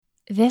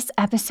This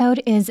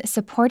episode is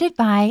supported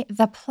by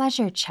The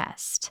Pleasure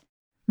Chest,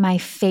 my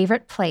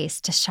favorite place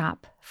to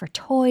shop for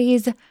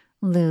toys,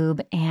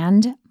 lube,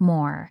 and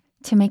more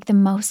to make the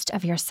most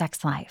of your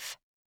sex life.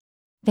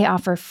 They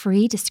offer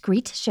free,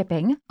 discreet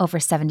shipping over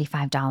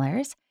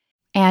 $75,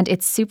 and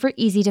it's super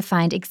easy to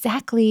find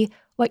exactly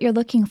what you're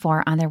looking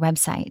for on their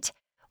website,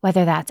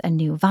 whether that's a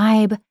new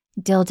vibe,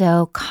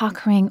 dildo,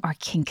 cock ring, or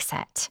kink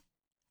set.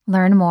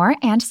 Learn more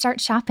and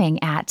start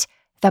shopping at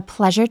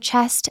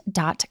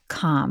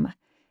thepleasurechest.com.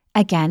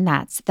 Again,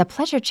 that's The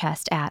Pleasure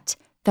Chest at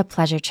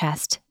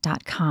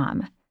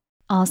thepleasurechest.com.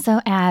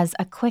 Also, as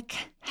a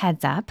quick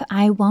heads up,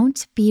 I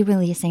won't be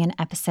releasing an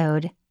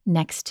episode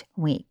next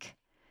week.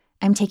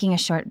 I'm taking a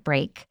short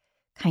break,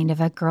 kind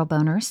of a girl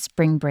boner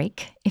spring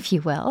break, if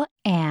you will,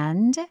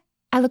 and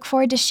I look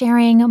forward to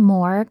sharing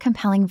more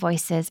compelling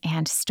voices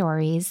and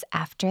stories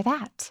after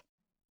that.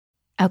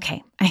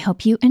 Okay, I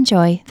hope you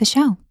enjoy the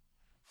show.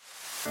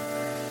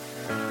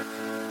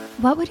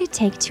 What would it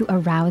take to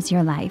arouse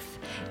your life,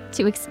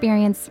 to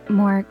experience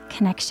more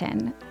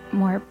connection,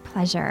 more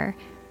pleasure,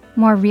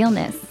 more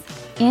realness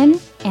in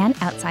and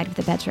outside of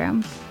the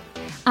bedroom?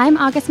 I'm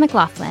August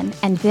McLaughlin,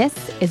 and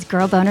this is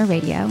Girl Boner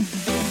Radio.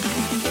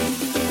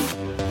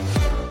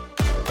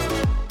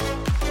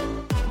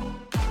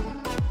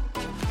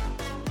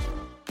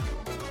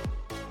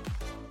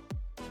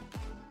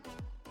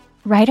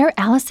 Writer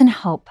Allison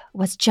Hope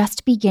was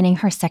just beginning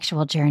her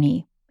sexual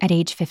journey at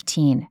age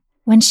 15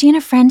 when she and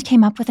a friend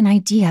came up with an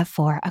idea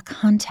for a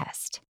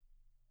contest.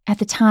 At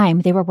the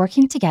time, they were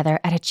working together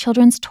at a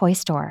children's toy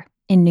store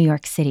in New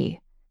York City,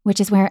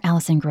 which is where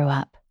Allison grew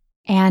up.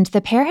 And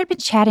the pair had been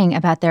chatting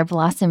about their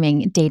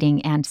blossoming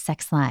dating and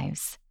sex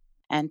lives.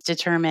 And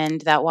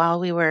determined that while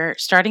we were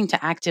starting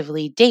to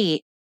actively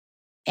date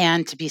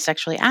and to be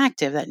sexually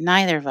active, that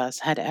neither of us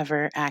had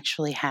ever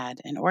actually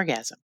had an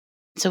orgasm.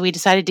 So we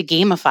decided to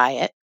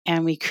gamify it,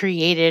 and we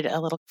created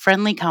a little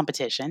friendly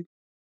competition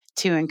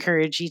to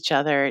encourage each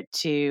other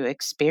to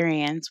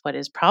experience what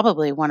is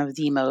probably one of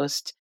the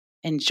most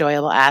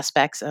enjoyable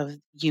aspects of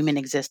human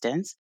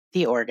existence,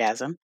 the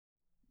orgasm.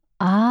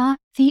 Ah,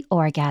 the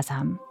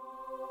orgasm.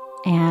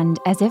 And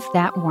as if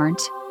that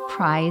weren't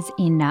prize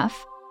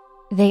enough,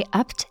 they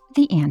upped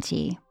the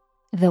ante.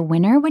 The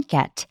winner would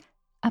get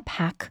a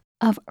pack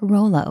of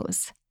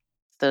Rolos.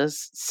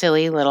 Those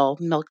silly little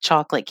milk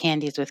chocolate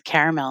candies with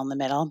caramel in the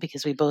middle,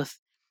 because we both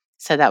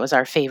said that was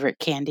our favorite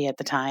candy at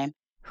the time.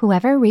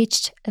 Whoever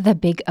reached the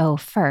big O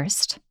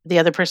first, the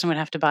other person would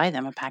have to buy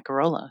them a pack of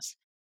Rolos.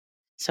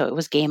 So it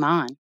was game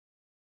on.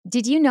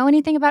 Did you know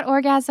anything about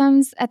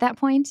orgasms at that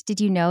point?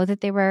 Did you know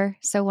that they were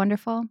so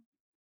wonderful?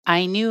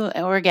 I knew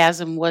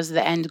orgasm was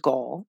the end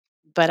goal,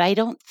 but I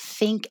don't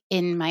think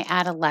in my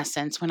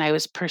adolescence when I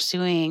was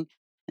pursuing,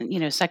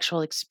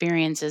 sexual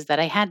experiences that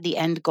I had the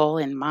end goal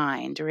in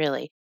mind,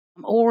 really.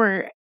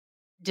 Or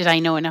did I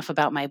know enough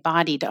about my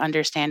body to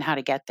understand how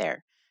to get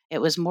there?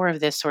 It was more of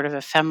this sort of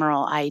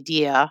ephemeral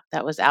idea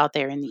that was out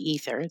there in the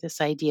ether,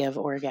 this idea of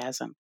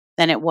orgasm,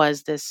 than it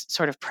was this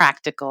sort of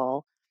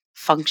practical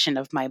function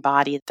of my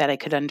body that I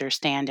could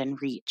understand and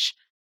reach.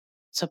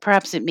 So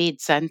perhaps it made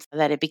sense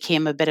that it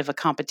became a bit of a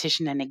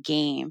competition and a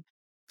game,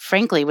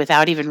 frankly,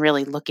 without even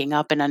really looking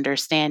up and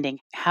understanding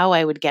how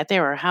I would get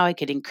there or how I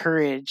could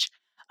encourage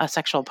a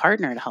sexual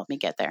partner to help me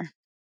get there.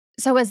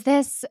 So was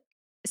this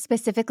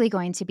specifically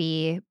going to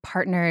be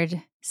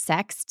partnered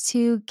sex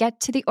to get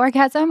to the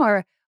orgasm,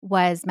 or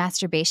was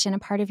masturbation a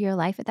part of your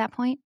life at that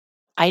point?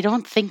 I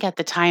don't think at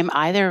the time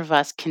either of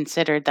us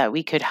considered that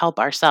we could help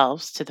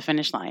ourselves to the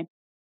finish line.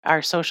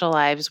 Our social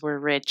lives were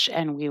rich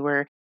and we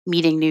were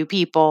meeting new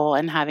people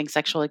and having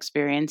sexual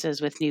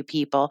experiences with new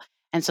people.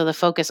 And so the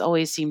focus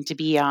always seemed to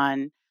be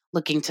on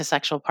looking to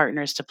sexual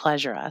partners to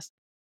pleasure us.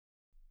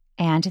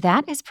 And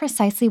that is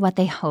precisely what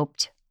they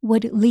hoped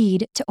would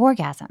lead to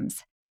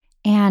orgasms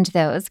and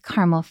those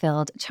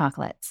caramel-filled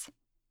chocolates.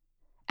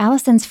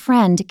 Allison's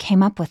friend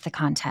came up with the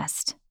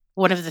contest.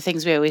 One of the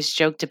things we always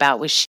joked about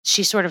was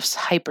she sort of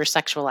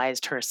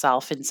hypersexualized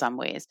herself in some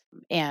ways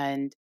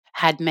and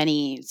had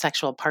many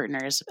sexual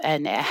partners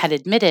and had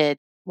admitted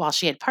while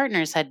she had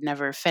partners had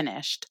never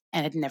finished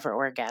and had never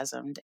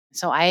orgasmed.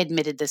 So I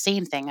admitted the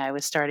same thing. I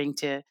was starting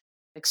to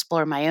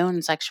explore my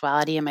own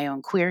sexuality and my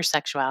own queer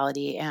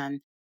sexuality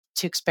and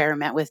to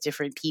experiment with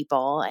different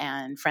people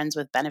and friends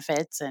with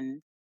benefits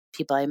and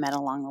people I met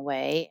along the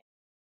way.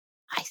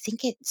 I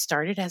think it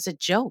started as a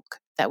joke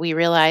that we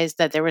realized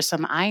that there was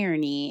some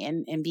irony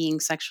in being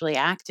sexually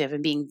active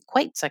and being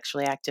quite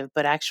sexually active,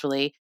 but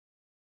actually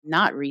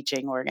not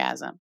reaching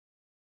orgasm.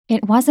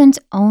 It wasn't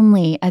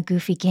only a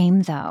goofy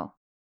game, though.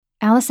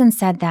 Allison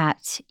said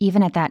that,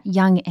 even at that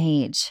young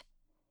age,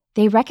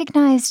 they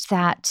recognized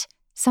that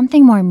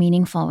something more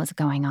meaningful was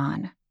going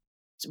on.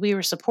 We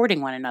were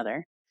supporting one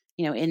another,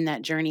 in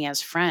that journey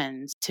as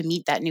friends to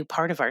meet that new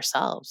part of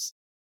ourselves.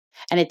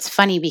 And it's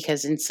funny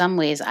because in some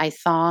ways I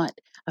thought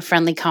a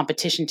friendly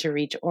competition to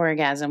reach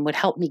orgasm would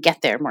help me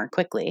get there more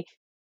quickly.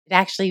 It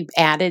actually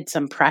added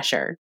some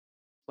pressure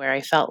where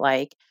I felt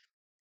like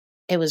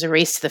it was a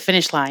race to the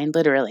finish line,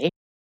 literally.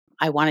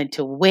 I wanted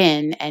to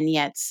win, and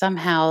yet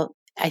somehow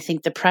I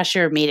think the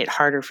pressure made it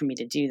harder for me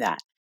to do that.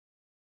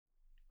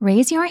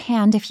 Raise your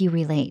hand if you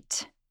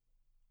relate.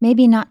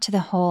 Maybe not to the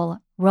whole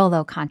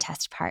Rolo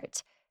contest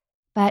part,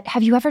 but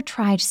have you ever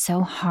tried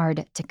so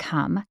hard to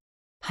come,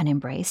 pun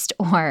embraced,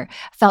 or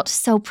felt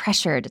so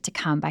pressured to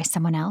come by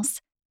someone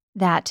else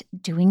that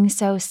doing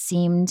so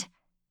seemed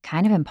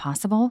kind of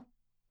impossible?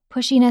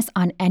 Pushiness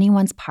on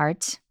anyone's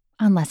part,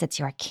 unless it's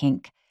your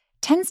kink,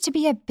 tends to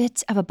be a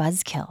bit of a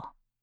buzzkill.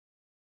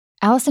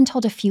 Allison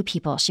told a few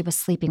people she was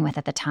sleeping with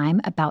at the time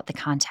about the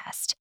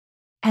contest,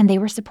 and they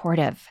were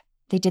supportive.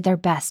 They did their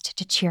best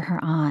to cheer her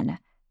on.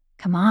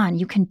 Come on,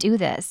 you can do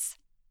this.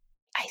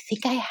 I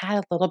think I had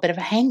a little bit of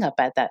a hang up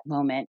at that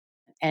moment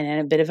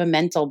and a bit of a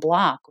mental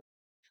block,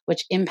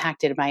 which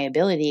impacted my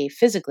ability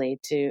physically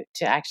to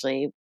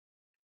actually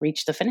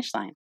reach the finish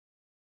line.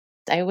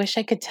 I wish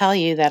I could tell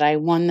you that I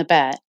won the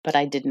bet, but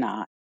I did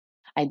not.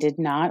 I did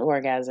not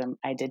orgasm.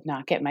 I did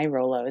not get my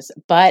Rolos,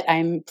 but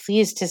I'm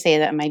pleased to say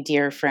that my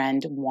dear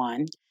friend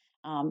won.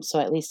 So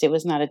at least it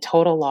was not a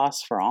total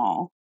loss for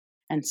all.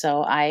 And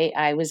so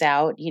I was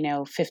out,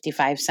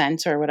 55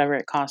 cents or whatever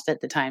it cost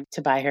at the time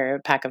to buy her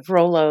a pack of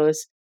Rolos.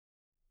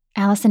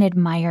 Allison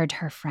admired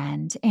her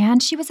friend,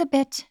 and she was a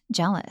bit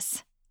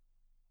jealous.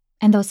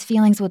 And those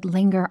feelings would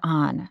linger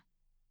on,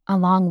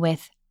 along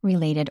with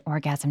related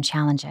orgasm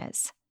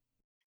challenges.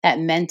 That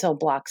mental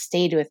block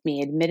stayed with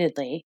me,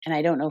 admittedly. And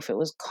I don't know if it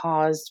was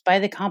caused by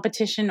the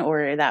competition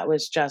or that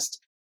was just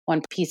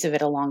one piece of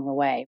it along the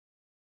way.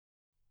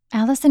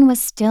 Allison was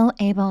still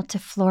able to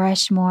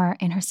flourish more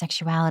in her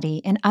sexuality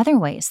in other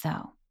ways,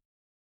 though.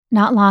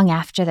 Not long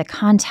after the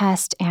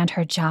contest and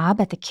her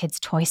job at the kids'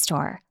 toy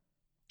store,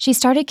 she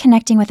started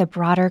connecting with a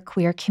broader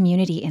queer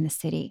community in the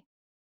city.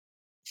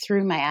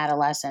 Through my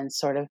adolescence,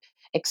 sort of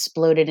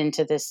exploded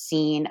into this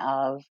scene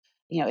of,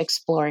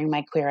 exploring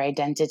my queer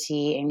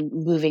identity and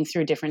moving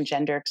through different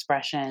gender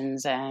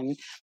expressions and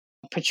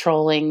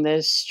patrolling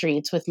the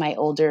streets with my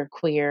older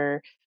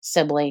queer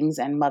siblings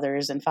and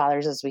mothers and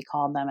fathers, as we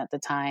called them at the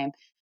time,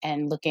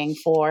 and looking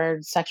for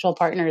sexual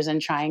partners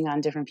and trying on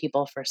different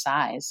people for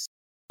size.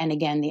 And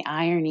again, the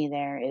irony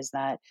there is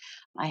that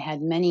I had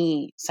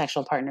many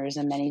sexual partners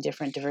and many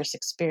different diverse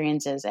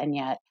experiences, and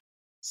yet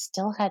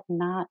still had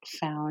not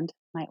found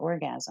my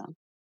orgasm.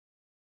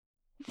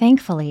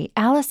 Thankfully,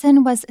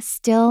 Allison was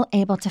still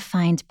able to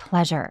find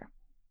pleasure,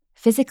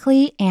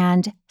 physically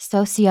and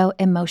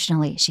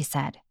socio-emotionally, she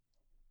said.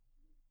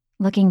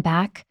 Looking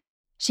back,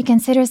 she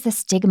considers the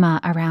stigma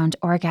around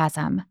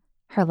orgasm,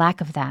 her lack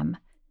of them,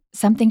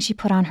 something she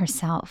put on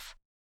herself.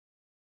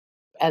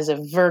 As a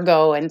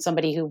Virgo and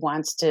somebody who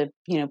wants to,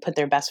 put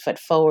their best foot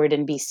forward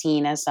and be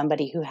seen as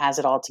somebody who has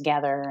it all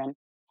together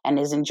and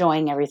is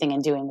enjoying everything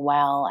and doing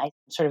well, I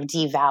sort of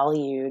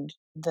devalued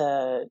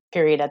the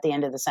period at the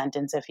end of the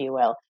sentence, if you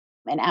will,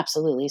 and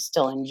absolutely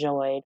still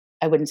enjoyed.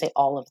 I wouldn't say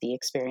all of the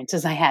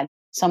experiences I had.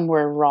 Some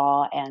were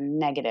raw and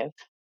negative,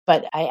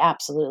 but I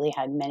absolutely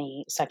had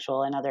many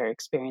sexual and other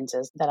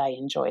experiences that I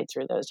enjoyed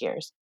through those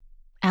years.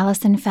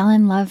 Allison fell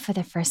in love for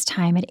the first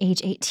time at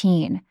age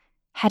 18,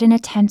 had an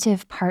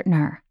attentive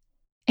partner,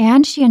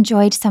 and she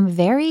enjoyed some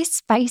very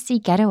spicy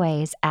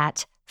getaways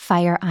at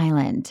Fire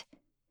Island,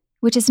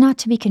 which is not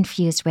to be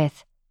confused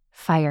with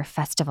Fire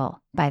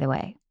Festival, by the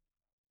way.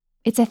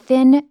 It's a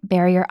thin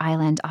barrier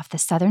island off the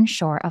southern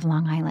shore of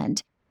Long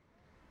Island,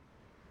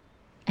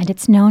 and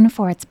it's known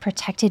for its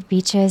protected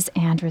beaches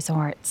and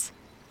resorts.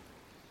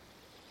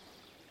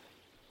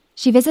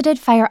 She visited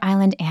Fire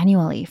Island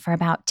annually for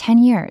about 10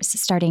 years,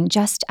 starting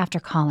just after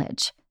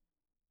college.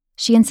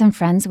 She and some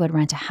friends would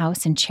rent a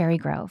house in Cherry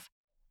Grove,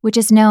 which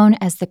is known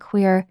as the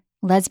queer,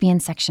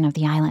 lesbian section of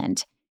the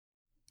island.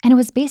 And it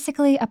was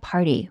basically a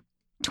party,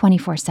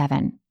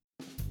 24/7.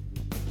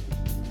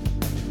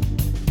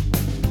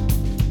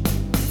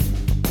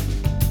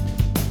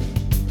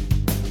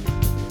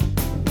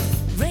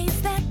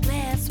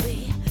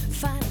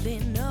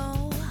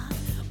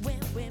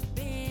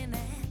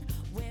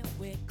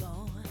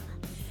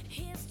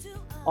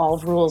 All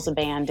rules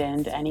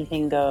abandoned,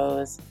 anything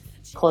goes,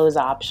 clothes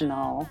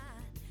optional.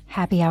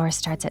 Happy hour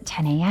starts at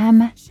 10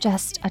 a.m.,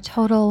 just a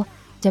total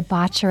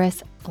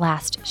debaucherous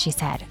blast, she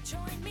said.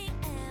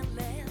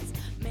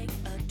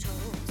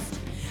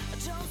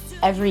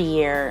 Every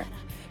year,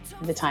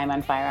 the time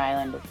on Fire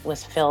Island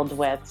was filled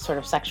with sort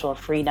of sexual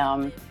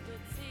freedom,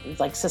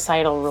 like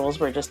societal rules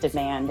were just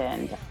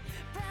abandoned.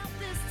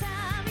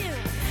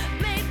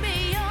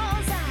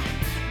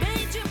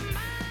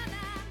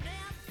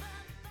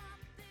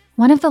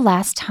 One of the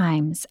last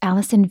times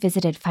Allison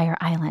visited Fire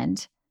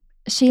Island,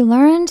 she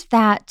learned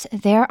that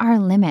there are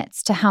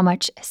limits to how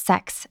much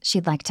sex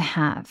she'd like to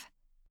have.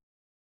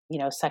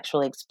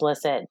 Sexually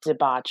explicit,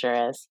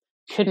 debaucherous,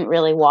 couldn't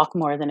really walk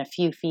more than a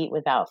few feet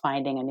without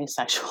finding a new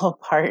sexual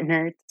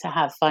partner to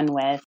have fun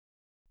with.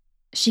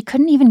 She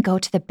couldn't even go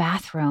to the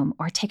bathroom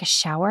or take a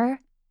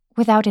shower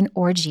without an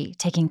orgy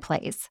taking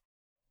place.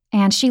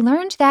 And she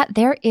learned that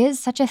there is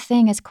such a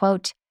thing as,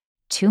 quote,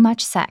 too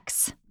much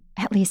sex,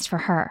 at least for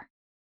her.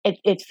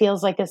 It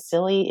feels like a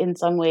silly, in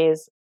some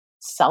ways,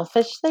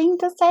 selfish thing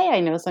to say. I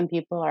know some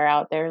people are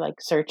out there like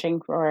searching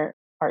for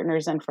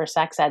partners and for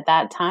sex at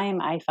that time,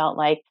 I felt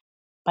like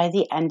by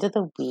the end of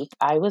the week,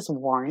 I was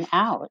worn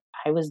out.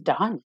 I was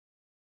done,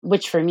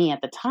 which for me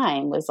at the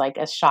time was like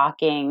a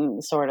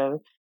shocking sort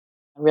of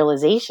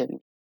realization.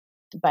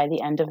 By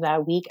the end of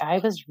that week, I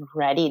was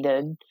ready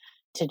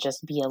to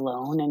just be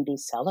alone and be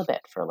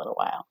celibate for a little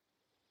while.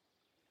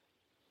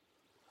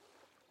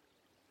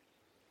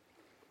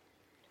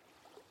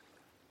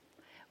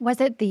 Was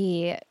it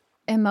the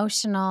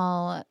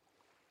emotional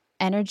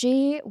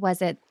energy?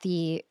 Was it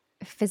the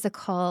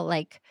physical,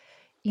 like,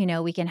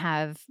 we can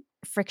have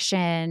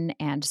friction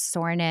and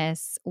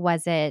soreness?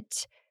 Was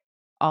it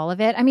all of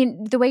it? I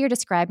mean, the way you're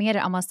describing it,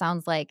 it almost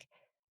sounds like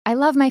I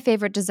love my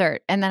favorite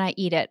dessert and then I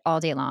eat it all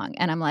day long.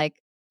 And I'm like,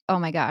 oh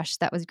my gosh,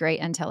 that was great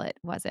until it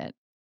wasn't.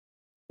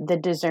 The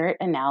dessert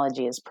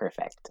analogy is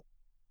perfect.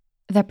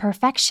 The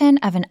perfection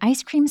of an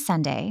ice cream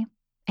sundae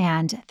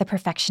and the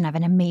perfection of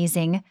an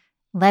amazing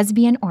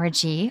lesbian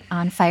orgy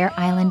on Fire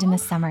Island in the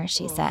summer,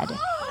 she said,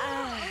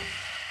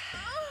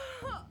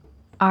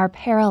 are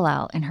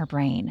parallel in her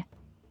brain.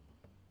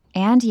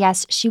 And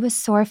yes, she was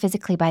sore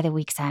physically by the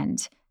week's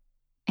end.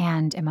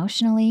 And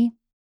emotionally,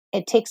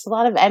 It takes a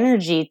lot of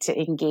energy to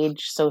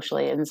engage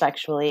socially and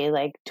sexually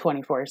like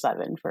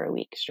 24/7 for a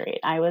week straight.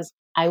 I was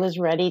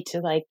ready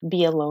to like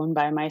be alone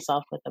by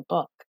myself with a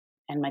book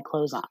and my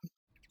clothes on.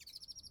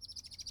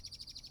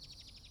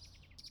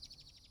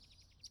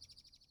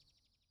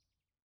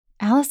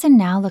 Allison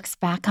now looks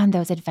back on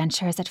those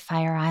adventures at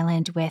Fire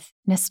Island with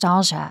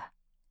nostalgia.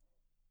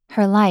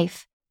 Her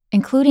life,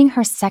 including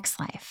her sex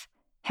life,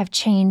 have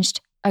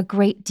changed a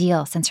great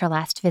deal since her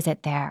last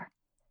visit there,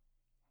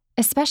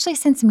 especially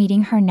since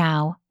meeting her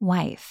now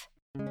wife.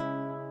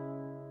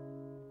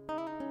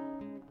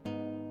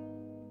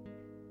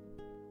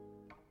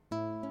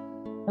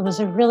 It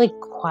was a really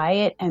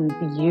quiet and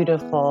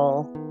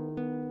beautiful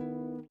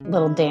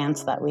little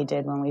dance that we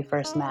did when we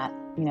first met,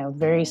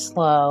 very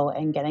slow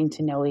and getting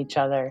to know each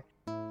other.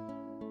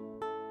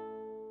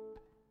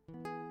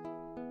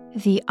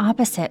 The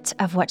opposite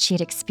of what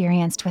she'd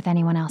experienced with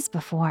anyone else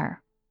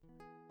before.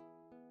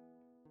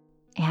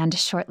 And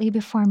shortly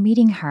before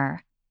meeting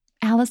her,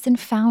 Allison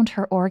found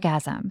her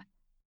orgasm.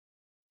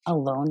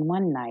 Alone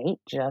one night,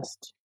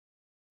 just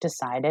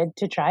decided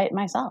to try it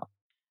myself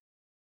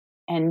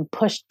and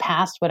pushed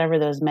past whatever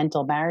those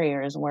mental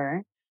barriers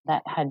were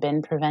that had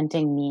been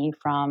preventing me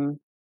from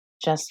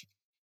just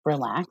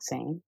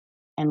relaxing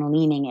and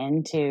leaning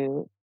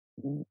into,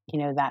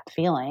 that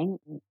feeling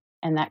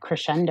and that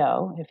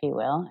crescendo, if you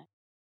will.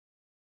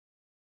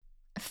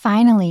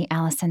 Finally,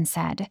 Allison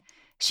said,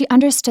 she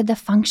understood the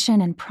function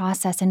and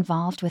process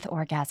involved with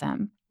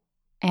orgasm,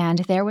 and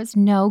there was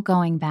no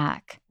going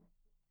back.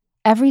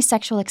 Every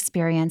sexual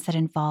experience that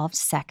involved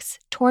sex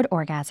toward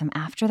orgasm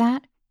after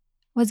that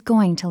was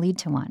going to lead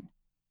to one.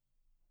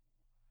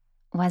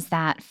 Was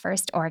that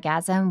first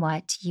orgasm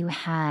what you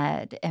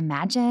had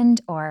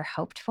imagined or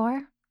hoped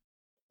for?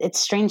 It's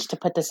strange to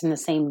put this in the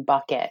same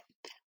bucket,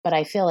 but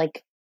I feel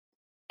like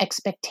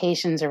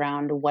expectations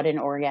around what an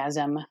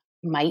orgasm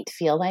might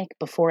feel like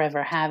before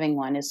ever having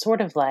one is sort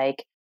of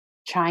like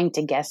trying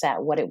to guess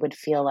at what it would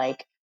feel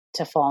like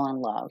to fall in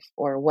love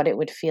or what it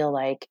would feel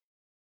like,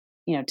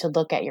 to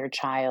look at your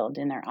child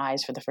in their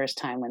eyes for the first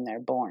time when they're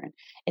born.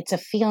 It's a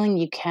feeling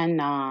you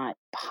cannot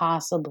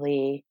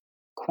possibly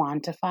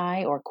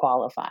quantify or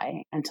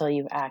qualify until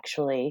you've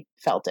actually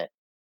felt it.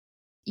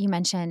 You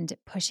mentioned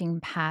pushing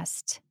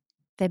past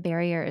the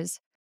barriers.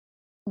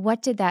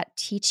 What did that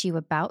teach you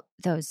about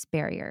those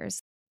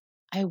barriers?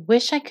 I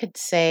wish I could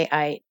say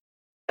I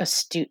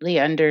astutely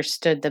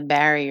understood the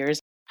barriers.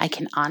 I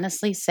can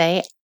honestly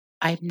say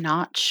I'm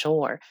not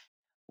sure.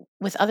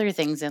 With other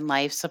things in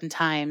life,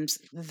 sometimes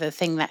the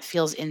thing that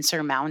feels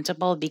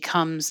insurmountable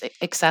becomes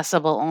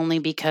accessible only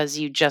because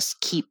you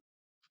just keep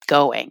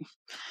going,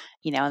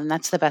 and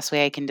that's the best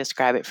way I can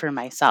describe it for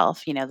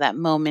myself. That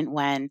moment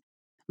when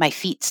my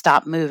feet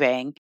stop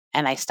moving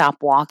and I stop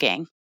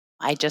walking,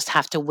 I just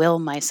have to will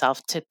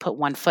myself to put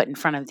one foot in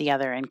front of the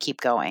other and keep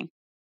going.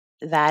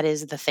 That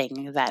is the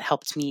thing that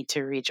helped me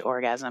to reach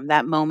orgasm.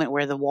 That moment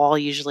where the wall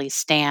usually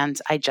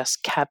stands, I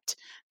just kept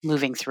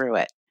moving through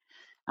it.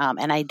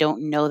 And I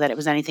don't know that it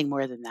was anything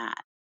more than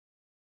that,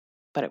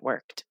 but it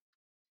worked.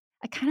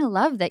 I kind of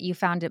love that you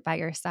found it by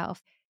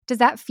yourself. Does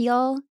that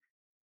feel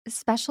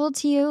special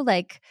to you?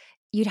 Like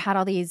you'd had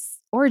all these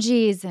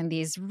orgies and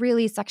these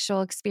really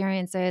sexual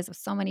experiences with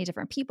so many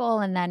different people,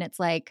 and then it's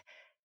like,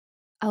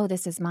 oh,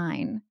 this is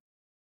mine.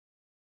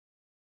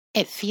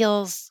 It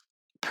feels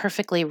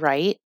perfectly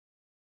right.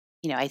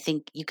 I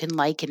think you can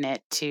liken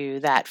it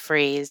to that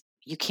phrase,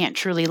 you can't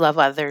truly love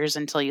others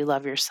until you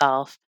love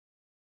yourself.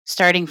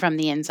 Starting from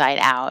the inside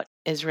out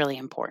is really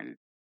important.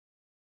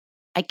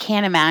 I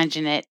can't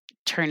imagine it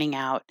turning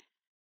out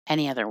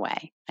any other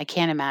way. I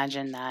can't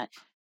imagine that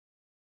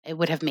it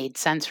would have made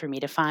sense for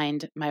me to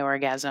find my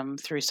orgasm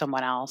through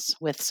someone else,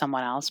 with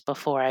someone else,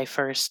 before I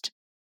first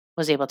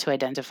was able to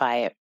identify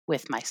it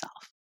with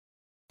myself.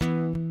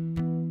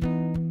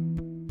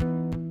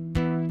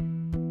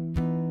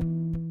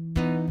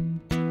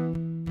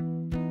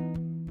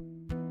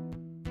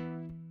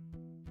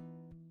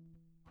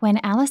 When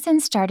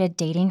Allison started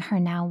dating her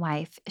now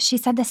wife, she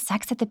said the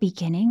sex at the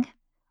beginning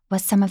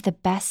was some of the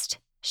best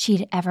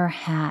she'd ever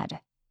had.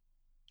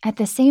 At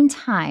the same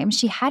time,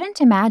 she hadn't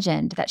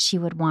imagined that she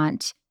would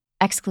want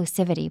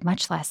exclusivity,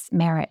 much less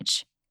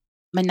marriage.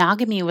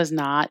 Monogamy was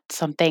not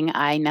something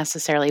I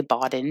necessarily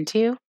bought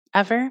into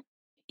ever.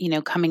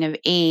 Coming of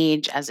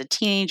age as a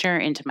teenager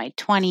into my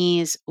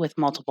 20s with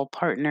multiple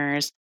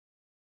partners.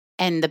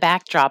 And the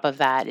backdrop of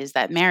that is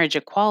that marriage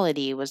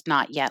equality was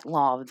not yet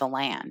law of the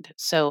land.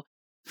 So,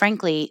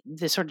 frankly,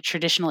 the sort of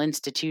traditional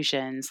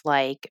institutions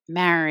like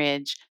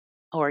marriage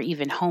or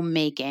even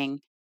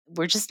homemaking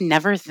were just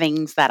never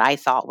things that I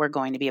thought were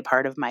going to be a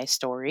part of my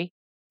story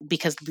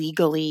because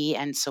legally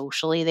and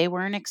socially they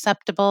weren't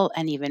acceptable.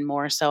 And even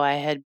more so, I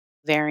had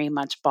very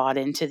much bought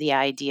into the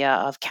idea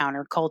of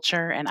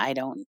counterculture and I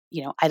don't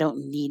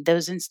need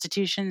those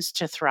institutions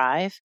to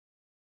thrive.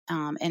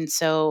 And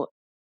so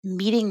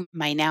meeting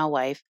my now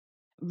wife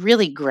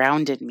really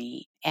grounded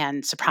me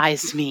and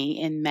surprised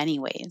me in many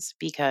ways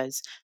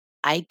because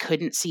I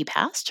couldn't see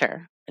past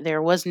her.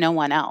 There was no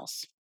one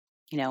else.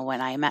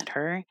 When I met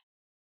her,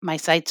 my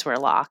sights were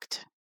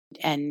locked.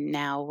 And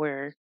now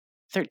we're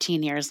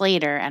 13 years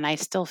later and I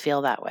still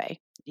feel that way.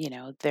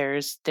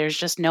 There's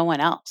just no one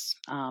else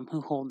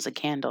who holds a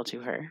candle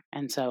to her.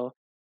 And so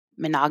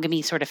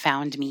monogamy sort of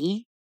found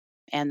me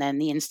and then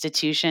the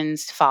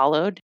institutions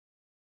followed.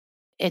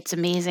 It's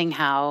amazing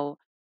how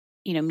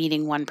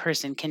meeting one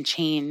person can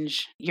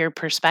change your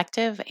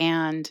perspective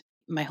and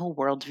my whole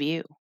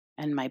worldview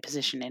and my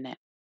position in it.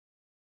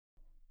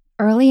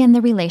 Early in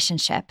the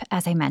relationship,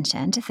 as I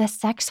mentioned, the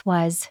sex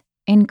was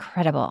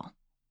incredible.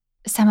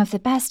 Some of the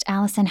best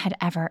Allison had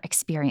ever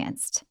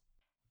experienced.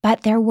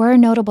 But there were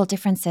notable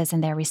differences in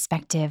their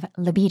respective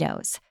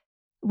libidos,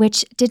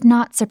 which did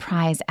not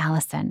surprise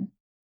Allison.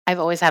 I've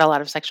always had a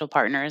lot of sexual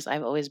partners.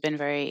 I've always been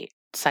very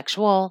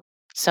sexual.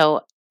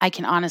 So I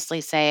can honestly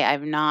say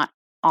I've not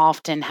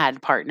often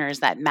had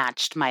partners that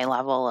matched my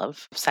level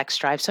of sex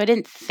drive. So I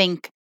didn't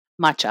think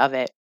much of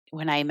it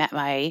when I met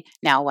my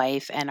now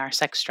wife, and our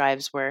sex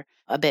drives were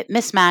a bit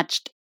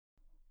mismatched.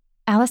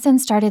 Allison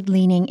started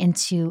leaning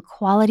into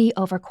quality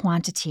over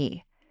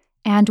quantity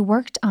and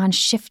worked on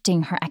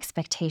shifting her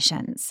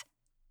expectations.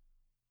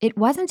 It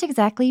wasn't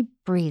exactly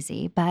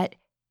breezy, but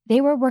they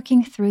were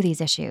working through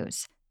these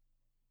issues.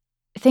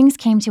 Things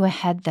came to a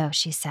head, though,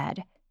 she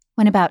said,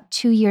 when about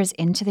 2 years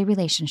into the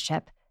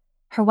relationship,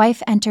 her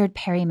wife entered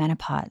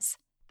perimenopause,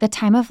 the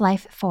time of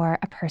life for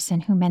a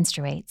person who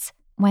menstruates,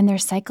 when their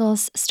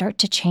cycles start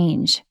to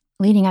change,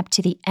 leading up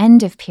to the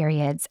end of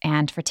periods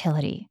and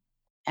fertility.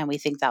 And we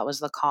think that was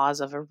the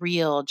cause of a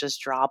real just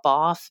drop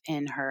off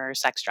in her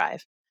sex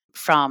drive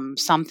from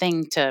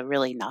something to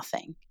really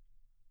nothing.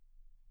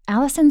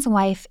 Allison's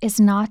wife is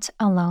not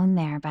alone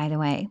there, by the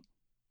way.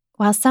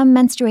 While some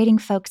menstruating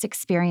folks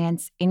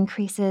experience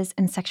increases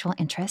in sexual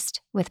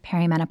interest with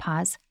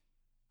perimenopause,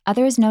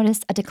 others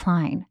notice a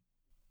decline.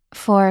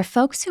 For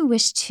folks who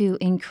wish to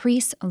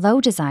increase low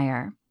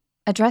desire,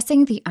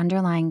 addressing the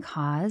underlying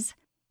cause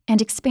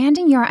and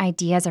expanding your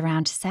ideas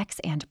around sex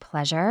and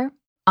pleasure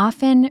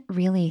often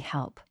really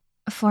help.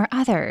 For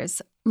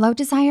others, low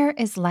desire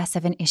is less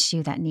of an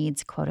issue that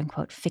needs quote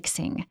unquote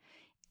fixing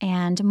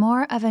and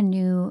more of a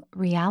new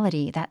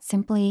reality that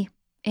simply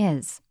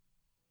is.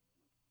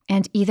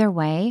 And either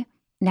way,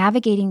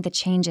 navigating the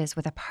changes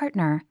with a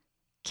partner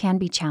can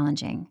be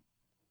challenging.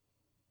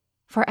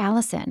 For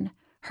Allison,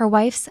 her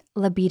wife's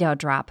libido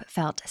drop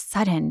felt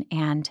sudden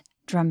and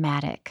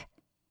dramatic,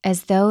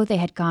 as though they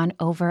had gone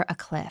over a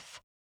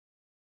cliff.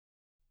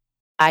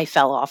 I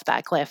fell off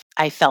that cliff.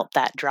 I felt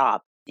that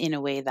drop in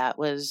a way that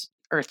was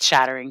earth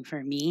shattering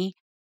for me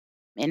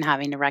in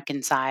having to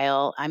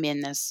reconcile. I'm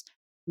in this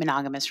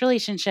monogamous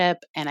relationship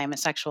and I'm a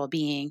sexual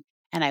being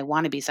and I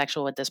want to be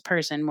sexual with this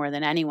person more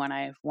than anyone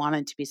I've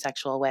wanted to be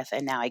sexual with,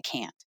 and now I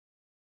can't.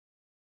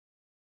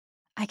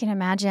 I can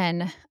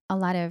imagine a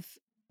lot of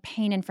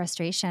pain and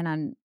frustration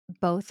on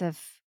both of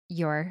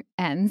your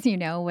ends,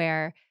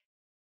 where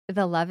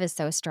the love is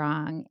so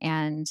strong,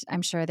 and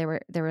I'm sure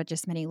there were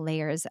just many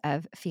layers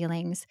of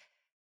feelings.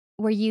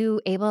 Were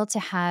you able to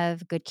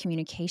have good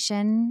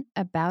communication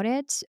about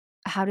it?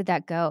 How did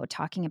that go,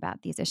 talking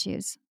about these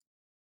issues?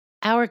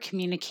 Our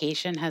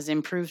communication has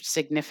improved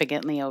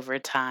significantly over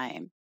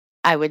time.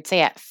 I would say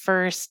at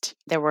first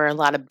there were a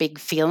lot of big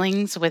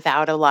feelings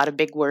without a lot of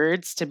big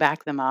words to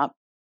back them up.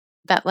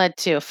 That led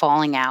to a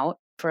falling out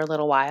for a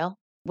little while,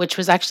 which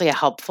was actually a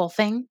helpful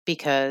thing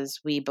because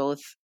we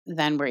both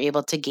then were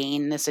able to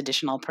gain this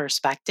additional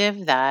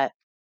perspective that,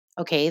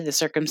 okay, the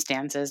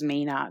circumstances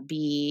may not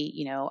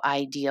be,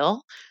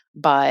 ideal,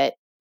 but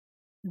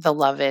the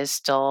love is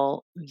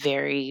still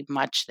very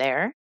much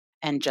there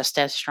and just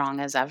as strong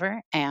as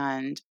ever.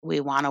 And we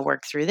want to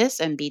work through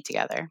this and be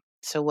together.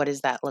 So, what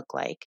does that look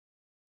like?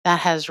 That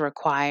has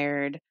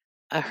required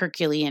a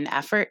Herculean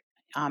effort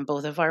on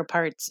both of our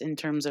parts in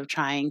terms of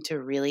trying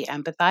to really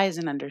empathize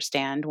and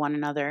understand one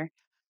another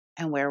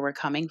and where we're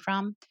coming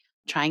from,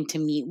 trying to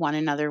meet one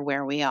another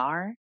where we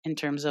are in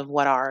terms of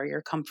what are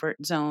your comfort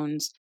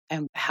zones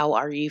and how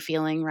are you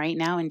feeling right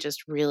now, and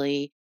just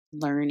really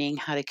learning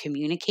how to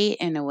communicate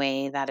in a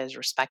way that is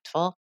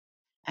respectful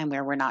and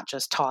where we're not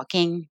just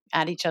talking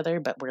at each other,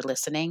 but we're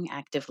listening,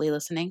 actively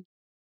listening.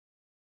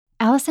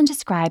 Allison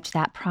described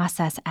that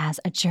process as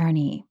a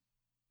journey,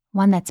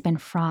 one that's been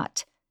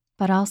fraught,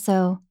 but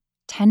also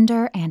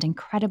tender and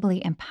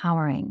incredibly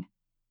empowering.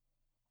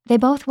 They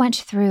both went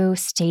through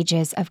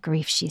stages of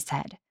grief, she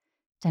said: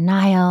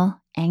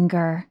 denial,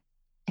 anger,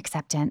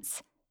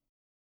 acceptance.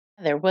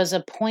 There was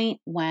a point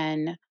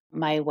when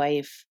my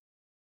wife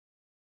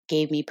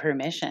gave me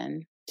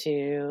permission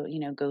to,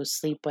 go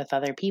sleep with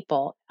other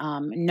people,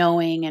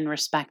 knowing and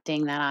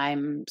respecting that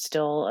I'm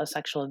still a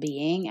sexual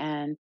being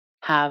and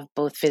have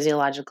both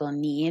physiological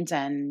needs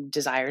and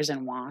desires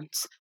and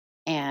wants.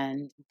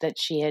 And that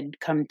she had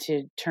come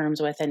to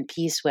terms with and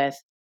peace with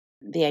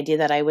the idea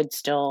that I would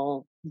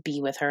still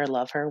be with her,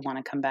 love her, want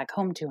to come back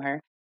home to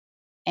her.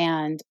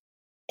 And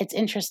it's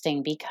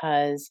interesting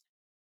because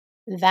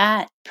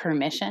that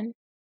permission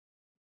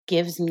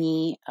gives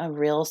me a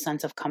real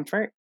sense of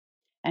comfort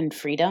and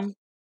freedom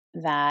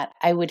that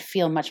I would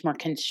feel much more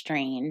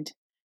constrained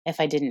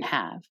if I didn't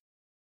have.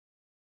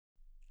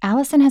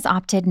 Allison has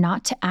opted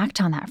not to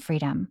act on that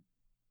freedom,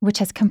 which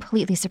has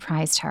completely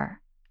surprised her.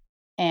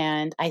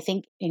 And I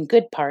think in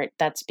good part,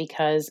 that's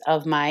because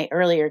of my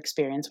earlier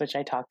experience, which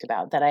I talked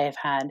about, that I have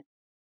had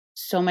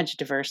so much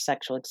diverse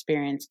sexual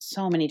experience,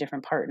 so many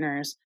different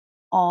partners,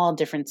 all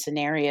different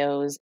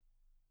scenarios.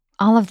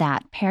 All of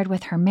that, paired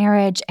with her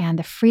marriage and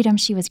the freedom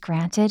she was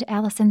granted,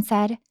 Allison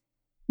said,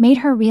 made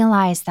her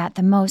realize that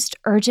the most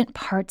urgent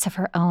parts of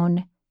her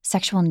own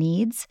sexual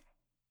needs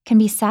can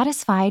be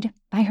satisfied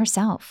by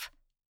herself.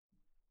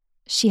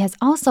 She has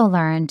also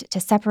learned to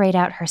separate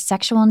out her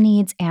sexual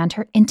needs and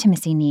her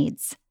intimacy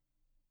needs.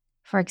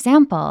 For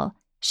example,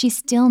 she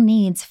still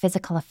needs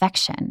physical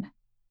affection.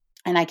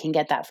 And I can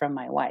get that from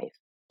my wife.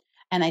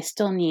 And I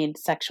still need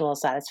sexual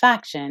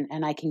satisfaction,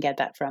 and I can get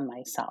that from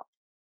myself.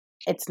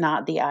 It's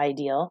not the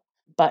ideal,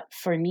 but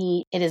for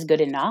me, it is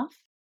good enough.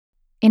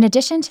 In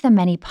addition to the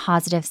many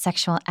positive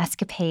sexual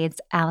escapades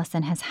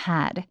Allison has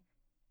had,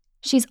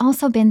 she's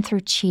also been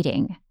through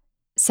cheating.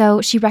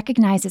 So she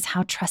recognizes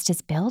how trust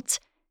is built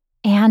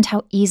and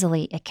how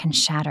easily it can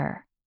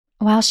shatter.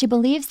 While she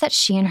believes that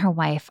she and her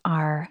wife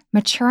are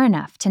mature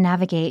enough to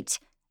navigate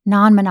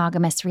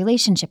non-monogamous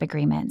relationship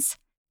agreements,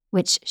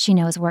 which she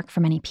knows work for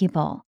many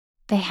people,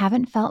 they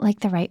haven't felt like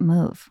the right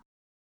move.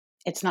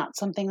 It's not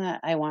something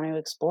that I want to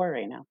explore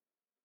right now.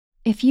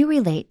 If you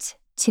relate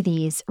to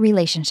these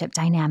relationship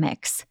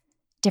dynamics,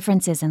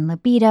 differences in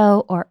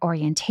libido or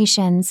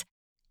orientations,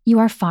 you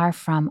are far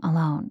from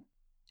alone.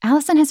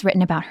 Allison has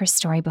written about her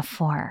story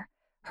before.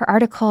 Her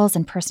articles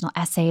and personal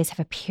essays have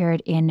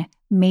appeared in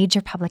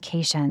major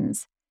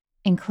publications,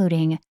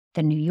 including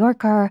The New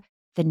Yorker,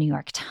 The New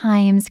York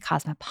Times,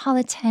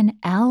 Cosmopolitan,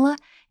 Elle,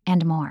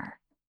 and more.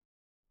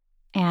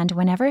 And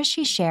whenever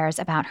she shares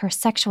about her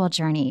sexual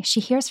journey, she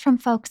hears from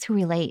folks who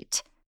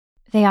relate.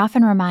 They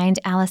often remind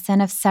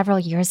Allison of several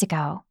years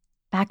ago,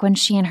 back when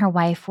she and her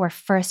wife were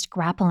first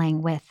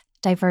grappling with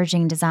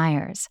diverging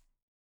desires.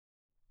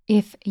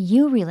 If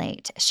you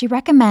relate, she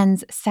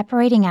recommends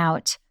separating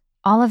out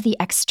all of the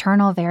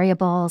external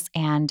variables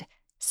and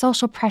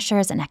social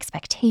pressures and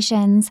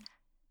expectations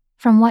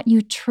from what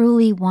you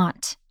truly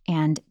want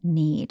and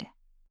need.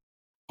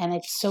 And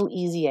it's so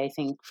easy, I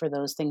think, for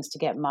those things to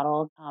get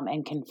muddled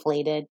and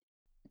conflated.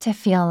 To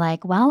feel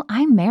like, well,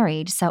 I'm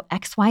married, so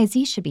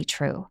XYZ should be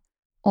true.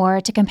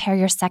 Or to compare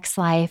your sex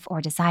life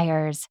or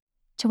desires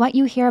to what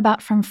you hear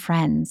about from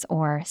friends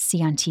or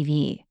see on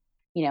TV.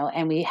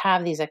 And we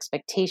have these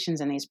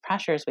expectations and these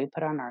pressures we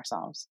put on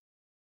ourselves.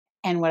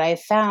 And what I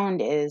found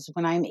is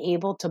when I'm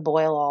able to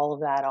boil all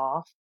of that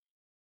off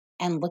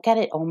and look at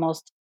it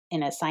almost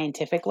in a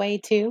scientific way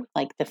too,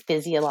 like the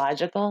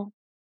physiological.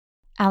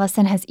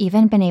 Allison has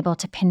even been able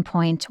to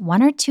pinpoint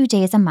 1 or 2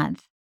 days a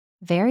month,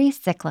 very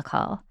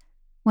cyclical,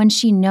 when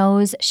she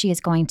knows she is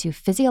going to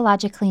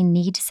physiologically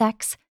need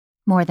sex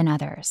more than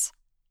others.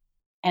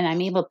 And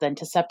I'm able then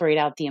to separate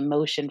out the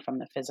emotion from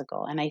the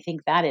physical. And I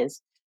think that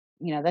is,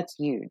 that's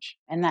huge.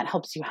 And that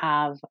helps you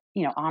have,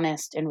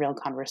 honest and real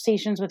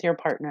conversations with your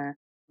partner,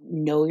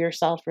 know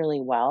yourself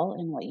really well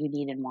and what you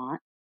need and want.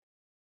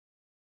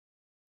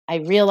 I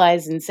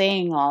realize in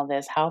saying all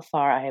this how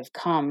far I have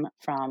come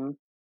from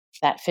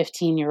that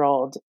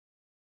 15-year-old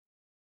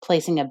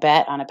placing a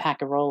bet on a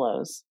pack of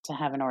Rolos to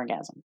have an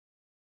orgasm.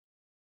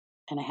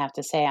 And I have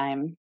to say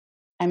I'm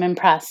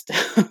impressed.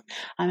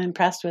 I'm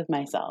impressed with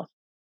myself.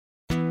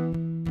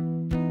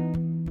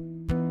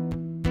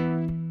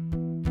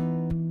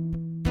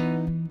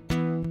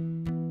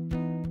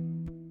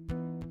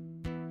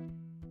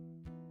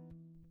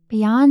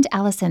 Beyond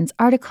Allison's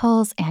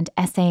articles and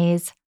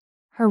essays,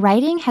 her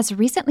writing has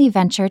recently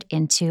ventured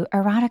into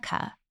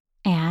erotica.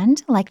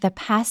 And like the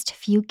past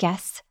few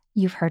guests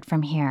you've heard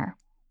from here,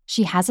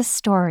 she has a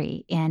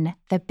story in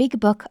The Big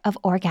Book of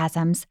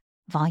Orgasms,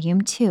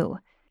 Volume 2,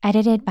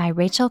 edited by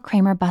Rachel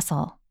Kramer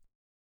Bussell.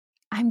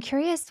 I'm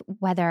curious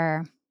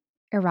whether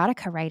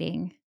erotica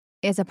writing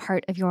is a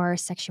part of your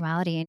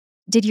sexuality.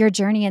 Did your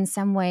journey in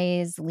some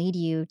ways lead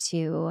you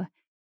to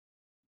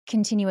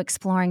continue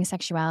exploring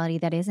sexuality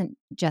that isn't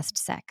just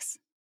sex?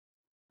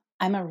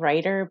 I'm a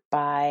writer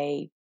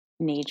by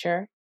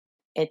nature.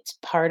 It's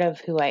part of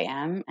who I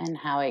am and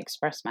how I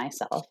express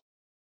myself.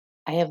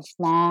 I have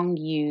long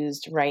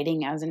used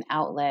writing as an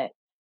outlet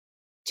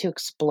to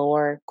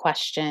explore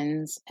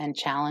questions and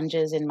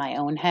challenges in my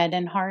own head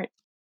and heart,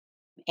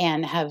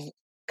 and have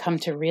come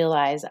to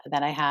realize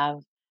that I have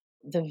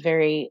the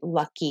very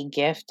lucky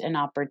gift and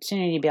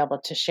opportunity to be able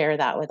to share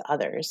that with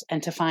others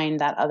and to find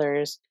that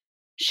others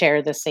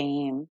share the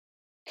same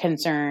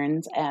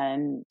concerns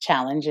and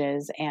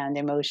challenges and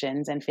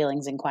emotions and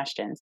feelings and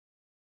questions.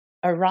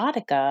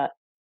 Erotica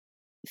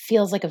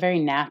feels like a very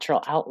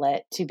natural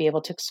outlet to be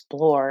able to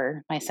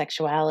explore my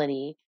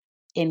sexuality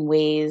in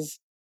ways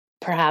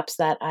perhaps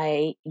that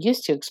I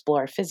used to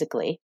explore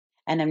physically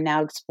and am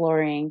now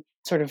exploring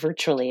sort of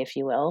virtually, if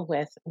you will,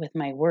 with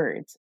my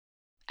words.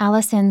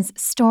 Allison's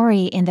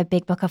story in the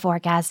Big Book of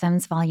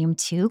Orgasms, Volume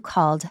 2,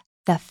 called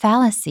The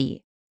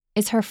Fallacy,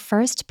 is her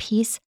first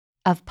piece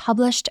of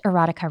published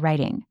erotica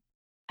writing.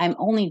 I'm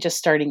only just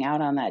starting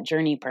out on that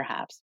journey,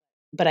 perhaps,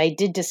 but I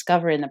did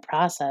discover in the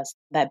process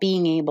that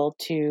being able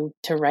to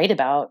write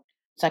about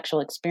sexual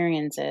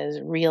experiences,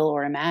 real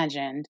or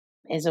imagined,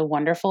 is a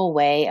wonderful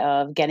way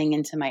of getting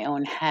into my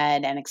own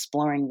head and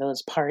exploring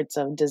those parts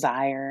of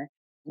desire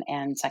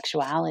and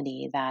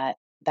sexuality that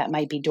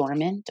might be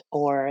dormant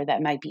or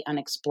that might be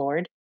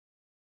unexplored.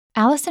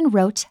 Allison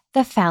wrote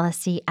The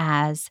Fallacy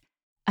as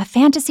a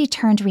fantasy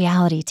turned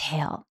reality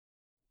tale,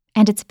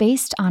 and it's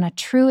based on a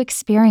true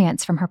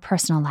experience from her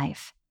personal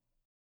life.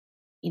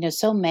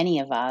 So many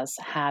of us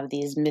have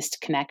these missed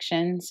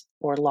connections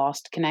or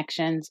lost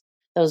connections,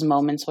 those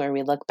moments where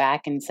we look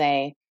back and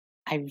say,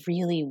 I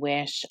really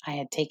wish I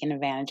had taken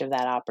advantage of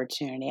that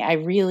opportunity. I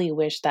really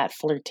wish that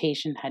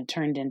flirtation had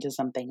turned into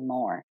something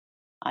more.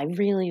 I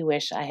really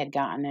wish I had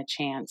gotten a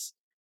chance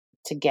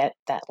to get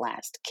that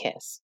last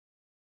kiss.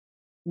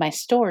 My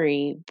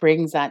story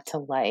brings that to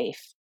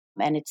life.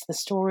 And it's the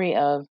story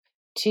of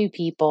two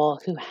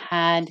people who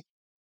had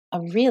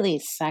a really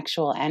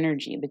sexual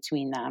energy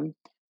between them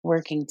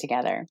working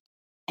together.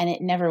 And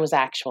it never was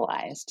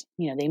actualized.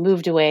 They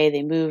moved away,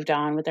 they moved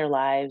on with their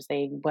lives,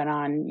 they went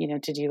on,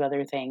 to do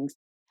other things.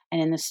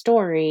 And in the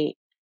story,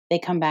 they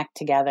come back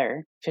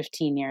together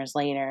 15 years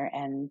later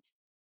and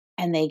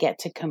they get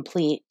to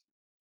complete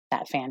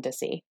that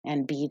fantasy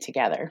and be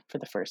together for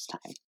the first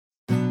time.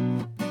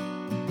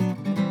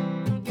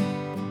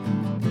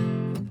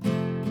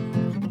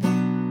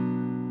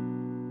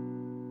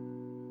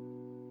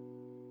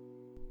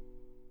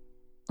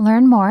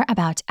 Learn more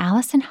about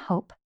Allison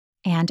Hope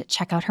and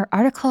check out her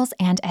articles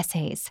and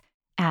essays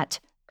at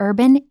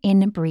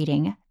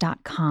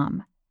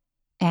urbaninbreeding.com.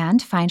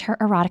 And find her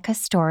erotica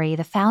story,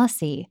 The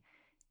Fallacy,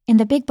 in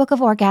the Big Book of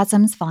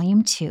Orgasms,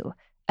 Volume 2,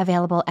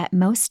 available at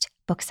most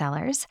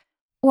booksellers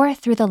or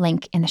through the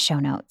link in the show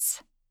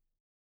notes.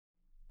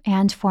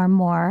 And for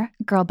more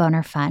Girl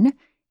Boner fun,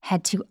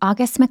 head to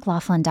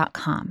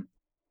augustmclaughlin.com.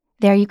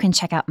 There you can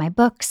check out my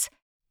books,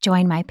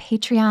 join my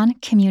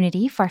Patreon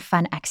community for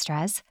fun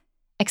extras,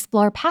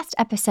 explore past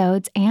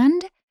episodes,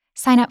 and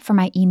sign up for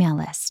my email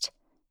list.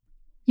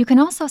 You can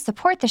also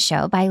support the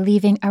show by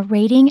leaving a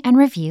rating and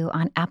review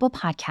on Apple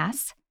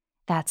Podcasts,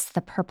 that's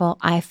the purple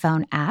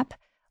iPhone app,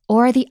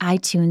 or the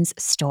iTunes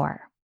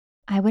Store.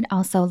 I would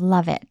also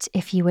love it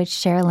if you would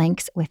share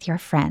links with your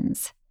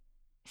friends.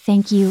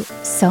 Thank you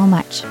so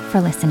much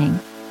for listening.